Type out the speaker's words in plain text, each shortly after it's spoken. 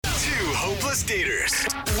Hopeless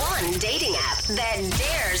Daters. One dating app that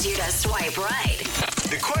dares you to swipe right.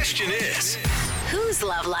 The question is, Whose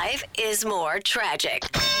love life is more tragic?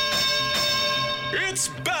 it's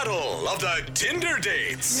Battle of the Tinder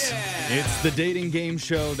Dates. It's the dating game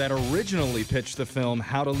show that originally pitched the film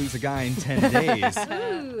How to Lose a Guy in 10 Days,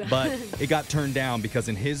 but it got turned down because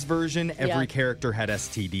in his version, every character had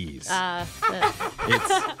STDs.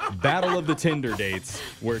 It's Battle of the Tinder Dates,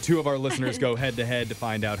 where two of our listeners go head-to-head to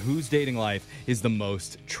find out whose dating life is the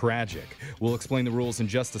most tragic. We'll explain the rules in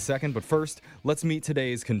just a second, but first, let's meet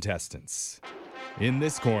today's contestants. In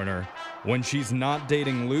this corner, when she's not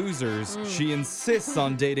dating losers, she insists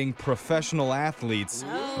on dating professional athletes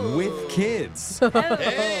with kids.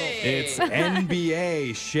 It's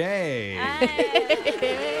NBA Shay.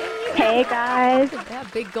 Hey guys. Yeah,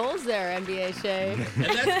 big goals there, NBA Shay. And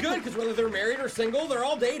that's good, because whether they're married or single, they're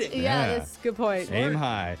all dating. Yeah, that's a good point. Aim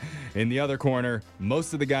high. In the other corner,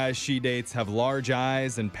 most of the guys she dates have large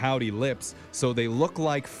eyes and pouty lips, so they look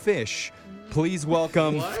like fish. Please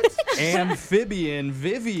welcome Amphibian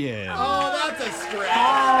Vivian. Oh, that's a stretch.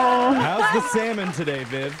 How's the salmon today,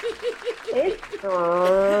 Viv? It's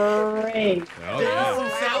great. Oh, yeah. Some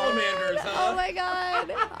salamanders, huh? Oh my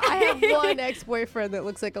God. I have one ex-boyfriend that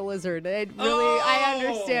looks like a lizard. I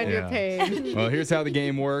understand your Yeah. pain. Well, here's how the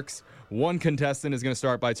game works. One contestant is going to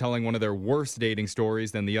start by telling one of their worst dating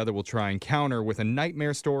stories, then the other will try and counter with a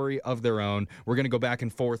nightmare story of their own. We're going to go back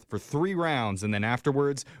and forth for 3 rounds, and then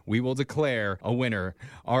afterwards, we will declare a winner.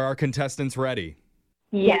 Are our contestants ready?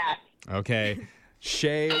 Yes. Okay.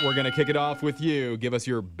 Shay, we're going to kick it off with you. Give us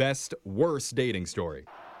your best, worst dating story.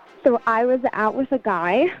 So I was out with a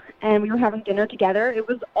guy and we were having dinner together. It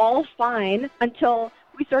was all fine until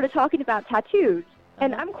we started talking about tattoos.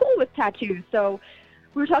 And I'm cool with tattoos, so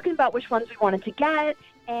we were talking about which ones we wanted to get,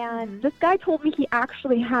 and this guy told me he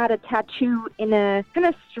actually had a tattoo in a kind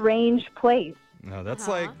of strange place. No, that's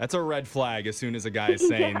that's a red flag as soon as a guy is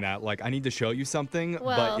saying that. Like, I need to show you something,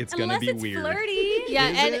 but it's going to be weird. Flirty. Yeah,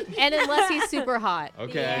 and unless he's super hot.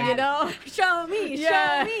 Okay. You know? Show me.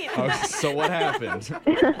 Okay, so what happened?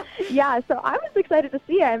 Yeah, so I was excited to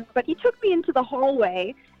see him, but he took me into the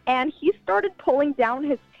hallway, and he started pulling down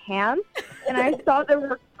his pants, and I saw there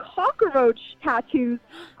were cockroach tattoos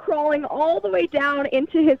crawling all the way down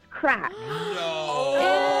into his crack. Oh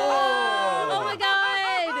my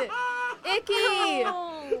God. Icky.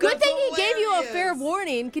 Good thing he gave you a fair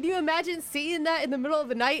warning. Can you imagine seeing that in the middle of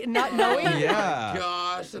the night and not knowing? Yeah.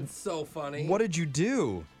 Gosh, that's so funny. What did you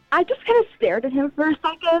do? I just kind of stared at him for a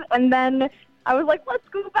second, and then I was like, let's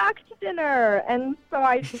go back to dinner. And so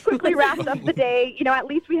I quickly wrapped up the day. You know, at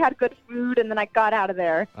least we had good food, and then I got out of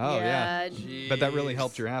there. Oh, yeah. Jeez. But that really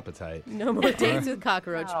helped your appetite. No more dates with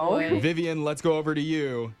cockroach boy. Vivian, let's go over to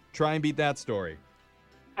you. Try and beat that story.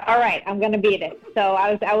 All right, I'm going to beat it. So I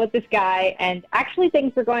was out with this guy, and actually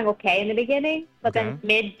things were going okay in the beginning, but then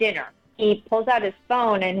mid-dinner, he pulls out his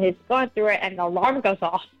phone, and he's going through it, and the alarm goes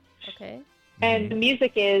off. Okay. And the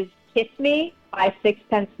music is Kiss Me by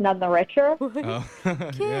Sixpence None the Richer. Oh.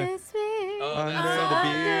 Kiss me. Under the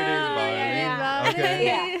bearded barley. Okay.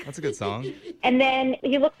 Yeah. That's a good song. And then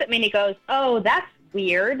he looks at me, and he goes, oh, that's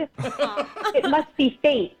weird. It must be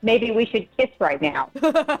fate. Maybe we should kiss right now.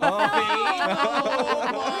 Oh my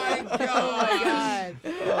Oh God.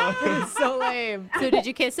 my God. So lame. So did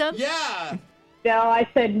you kiss him? Yeah. So I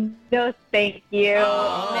said, no, thank you.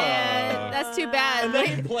 Man, that's too bad. And then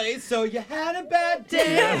he plays, so you had a bad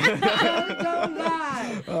day. Don't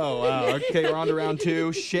lie. Oh, wow. Okay, we're on to round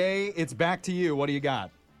 2. Shay, it's back to you. What do you got?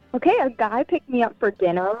 Okay, a guy picked me up for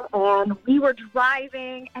dinner, and we were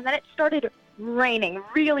driving, and then it started raining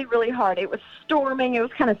really, really hard. It was storming. It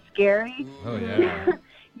was kind of scary. Oh, yeah.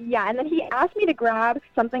 Yeah, and then he asked me to grab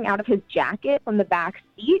something out of his jacket from the back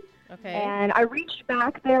seat. Okay. And I reached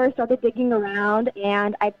back there, started digging around,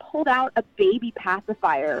 and I pulled out a baby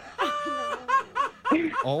pacifier.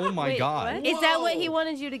 Oh, my Wait, God. what? Is that what he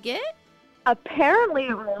wanted you to get? Apparently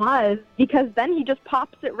it was, because then he just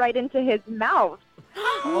pops it right into his mouth.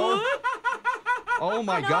 Oh,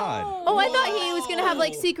 my God. Oh, I thought he was going to have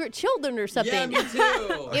like secret children or something. Yeah, me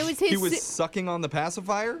too. It was his. He was sucking on the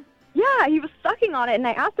pacifier? Yeah, he was sucking on it, and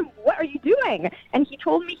I asked him, what are you doing? And he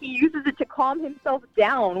told me he uses it to calm himself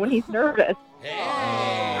down when he's nervous.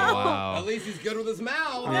 Hey. Oh, wow. At least he's good with his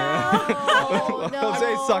mouth. Yeah. Oh, no.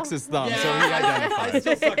 Jose sucks his thumb, so he I identifies.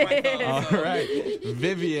 still suck my thumb. All so. right.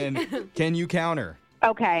 Vivian, can you counter?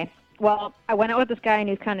 Okay. Well, I went out with this guy, and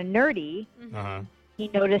he was kind of nerdy. Uh-huh. he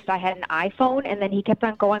noticed I had an iPhone, and then he kept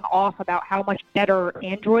on going off about how much better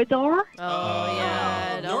Androids are. Oh,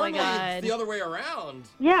 yeah. Oh, my Normally God. it's the other way around.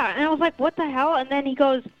 Yeah, and I was like, what the hell? And then he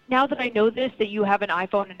goes, now that I know this, that you have an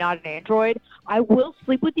iPhone and not an Android, I will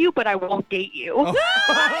sleep with you, but I won't date you.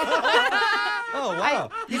 Oh, wow.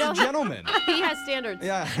 He's a gentleman. He has standards.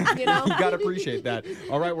 Yeah, You know? you got to appreciate that.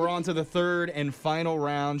 All right, we're on to the third and final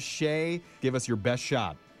round. Shay, give us your best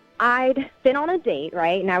shot. I'd been on a date,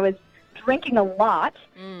 right? And I was drinking a lot.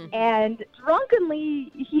 And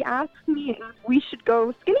drunkenly, he asked me if we should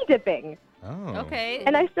go skinny dipping. Oh. Okay.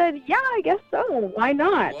 And I said, yeah, I guess so. Why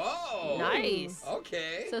not? Whoa. Nice.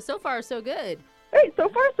 Okay. So far, so good. Right, so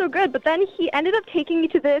far so good. But then he ended up taking me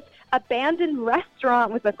to this abandoned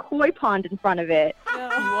restaurant with a koi pond in front of it.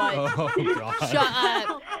 What? Oh, God. Shut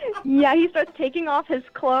up. Yeah, he starts taking off his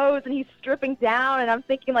clothes and he's stripping down, and I'm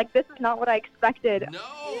thinking, like, this is not what I expected.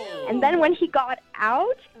 No. And then when he got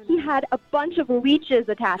out, he had a bunch of leeches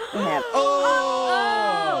attached to him.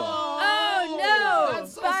 Oh, no.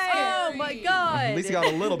 That's so Oh, my scary. God. At least he got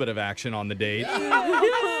a little bit of action on the date.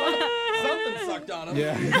 Something sucked on him.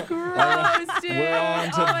 Yeah. Gross, dude. We're on Oh, my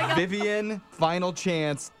to God. Vivian. Final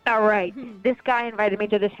chance. All right. This guy invited me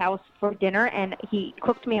to this house for dinner, and he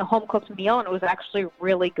cooked me a home-cooked meal, and it was actually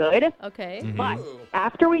really good. Okay. But Ooh.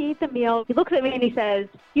 after we eat the meal, he looks at me and he says,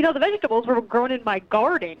 you know, the vegetables were grown in my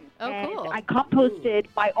garden. Oh, and cool. I composted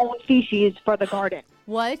my own feces for the garden.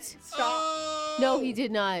 What? Oh, No, he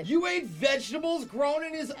did not. You ate vegetables grown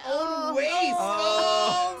in his own waste.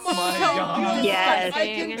 Oh, Oh, my my God. God. Yes. I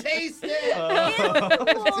can taste it.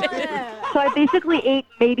 So I basically ate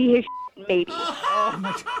maybe his maybe.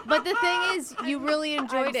 But the thing is, you really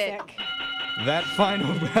enjoyed it. That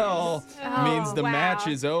final bell means the wow. match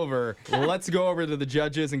is over. Let's go over to the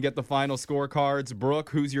judges and get the final scorecards. Brooke,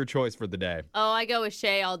 who's your choice for the day? Oh, I go with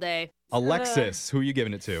Shay all day. Alexis, who are you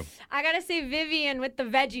giving it to? I gotta say Vivian with the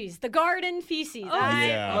veggies, the garden feces.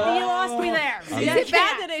 yeah. You lost me there. Is it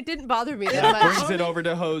bad that it didn't bother me that That much? brings it over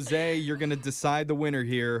to Jose. You're going to decide the winner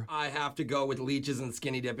here. I have to go with leeches and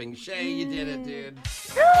skinny dipping. Shay, you did it, dude.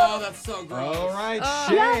 Oh, that's so gross. All right,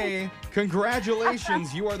 Shay,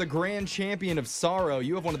 congratulations. You are the grand champion of sorrow.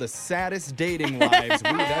 You have one of the saddest dating lives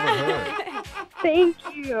we've ever heard. Thank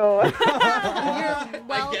you. I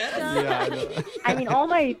guess. Yeah, I know. I mean, all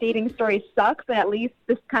my dating stories suck, but at least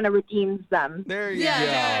this kind of redeems them. There you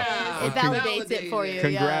Yeah. go. It validates it for you. Yeah.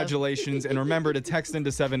 Congratulations. And remember to text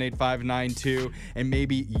into 78592, and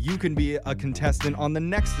maybe you can be a contestant on the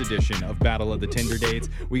next edition of Battle of the Tinder Dates.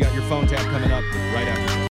 We got your phone tap coming up right after.